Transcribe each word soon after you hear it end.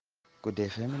Good day,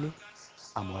 family.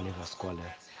 I'm Oliver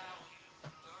Scholar.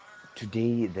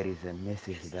 Today, there is a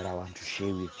message that I want to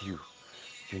share with you.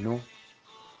 You know,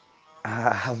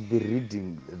 I have been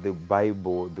reading the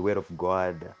Bible, the Word of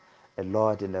God, a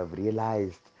lot, and I've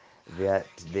realized that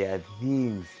there are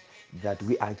things that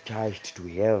we are charged to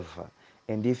have.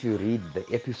 And if you read the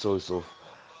episodes of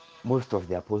most of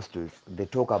the apostles, they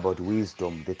talk about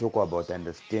wisdom, they talk about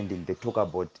understanding, they talk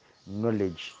about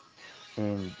knowledge.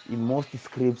 And in most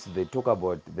scripts, they talk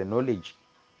about the knowledge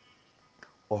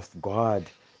of God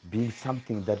being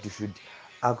something that you should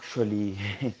actually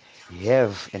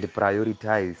have and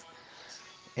prioritize.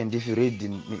 And if you read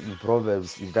in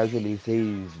Proverbs, it actually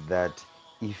says that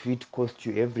if it costs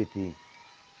you everything,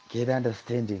 get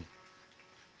understanding.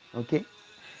 Okay?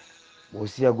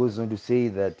 Hosea goes on to say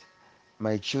that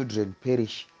my children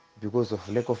perish because of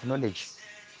lack of knowledge.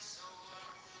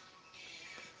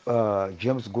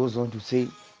 James goes on to say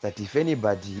that if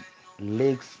anybody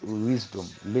lacks wisdom,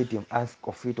 let him ask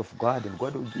of it of God, and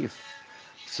God will give.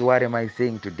 So, what am I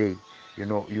saying today? You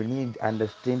need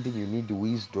understanding, you need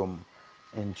wisdom,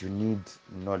 and you need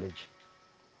knowledge.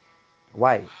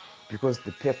 Why? Because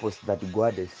the purpose that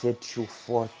God has set you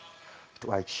forth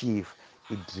to achieve,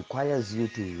 it requires you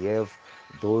to have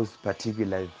those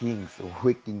particular things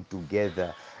working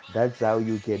together. That's how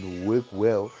you can work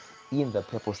well in the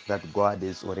purpose that God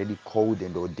has already called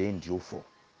and ordained you for.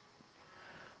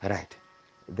 Right.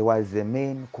 There was a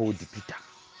man called Peter.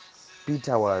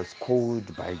 Peter was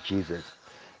called by Jesus.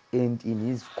 And in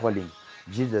his calling,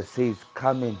 Jesus says,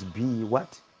 come and be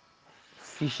what?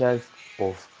 Fishers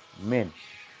of men.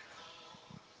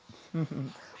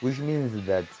 Which means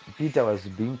that Peter was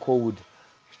being called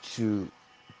to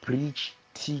preach,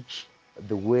 teach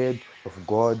the word of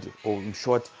God, or in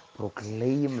short,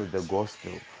 proclaim the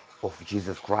gospel of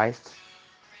Jesus Christ.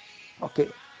 Okay,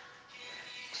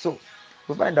 so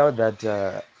we find out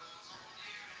that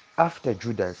after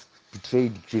Judas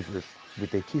betrayed Jesus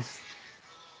with a kiss,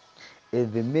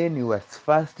 and the man who was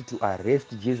first to arrest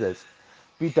Jesus,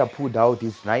 Peter pulled out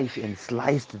his knife and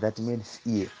sliced that man's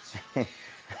ear.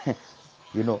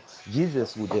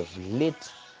 Jesus would have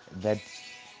let that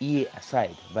ear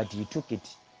aside, but he took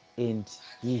it and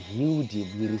he healed him,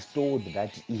 he restored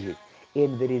that ear.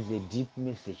 And there is a deep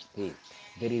message there.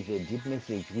 There is a deep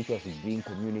message which was being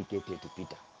communicated to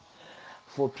Peter.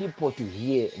 For people to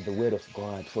hear the word of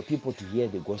God, for people to hear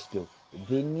the gospel,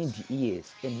 they need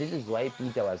ears. And this is why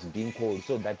Peter was being called,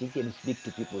 so that he can speak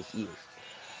to people's ears.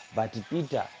 But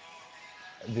Peter,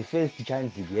 the first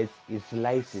chance he gets, he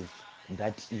slices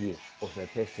that ear of a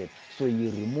person. So he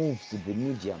removes the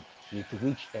medium with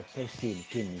which a person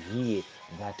can hear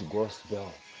that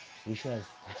gospel, which was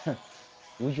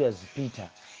which was Peter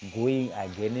going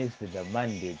against the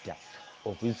mandate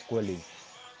of his calling.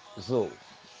 So,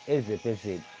 as a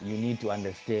person, you need to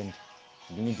understand,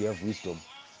 you need to have wisdom,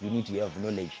 you need to have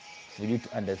knowledge, for you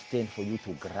to understand, for you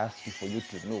to grasp, for you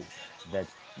to know that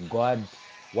God,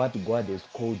 what God has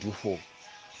called you for,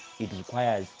 it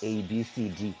requires A, B, C,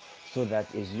 D, so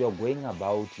that as you are going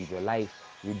about with your life,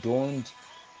 you don't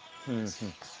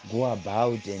go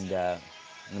about and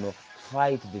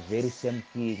fight the very same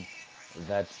thing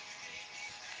that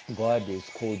God has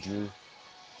called you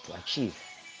to achieve.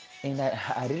 And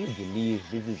I really believe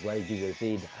this is why Jesus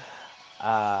said,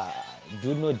 uh,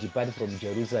 do not depart from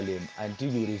Jerusalem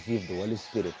until you receive the Holy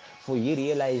Spirit. For he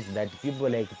realized that people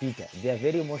like Peter, they are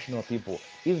very emotional people.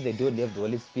 If they don't have the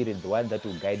Holy Spirit, the one that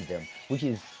will guide them, which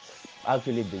is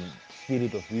actually the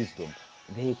spirit of wisdom,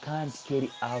 they can't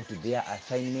carry out their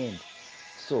assignment.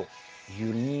 So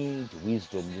you need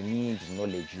wisdom, you need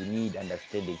knowledge, you need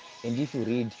understanding. And if you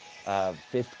read 1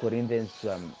 Corinthians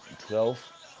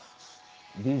 12,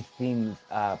 these things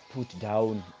are put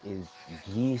down as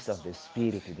gifts of the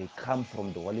Spirit. They come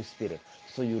from the Holy Spirit.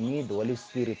 So you need the Holy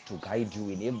Spirit to guide you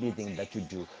in everything that you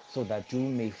do, so that you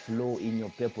may flow in your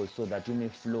purpose, so that you may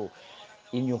flow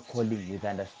in your calling with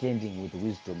understanding, with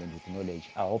wisdom, and with knowledge.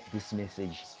 I hope this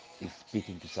message is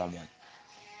speaking to someone.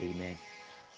 Amen.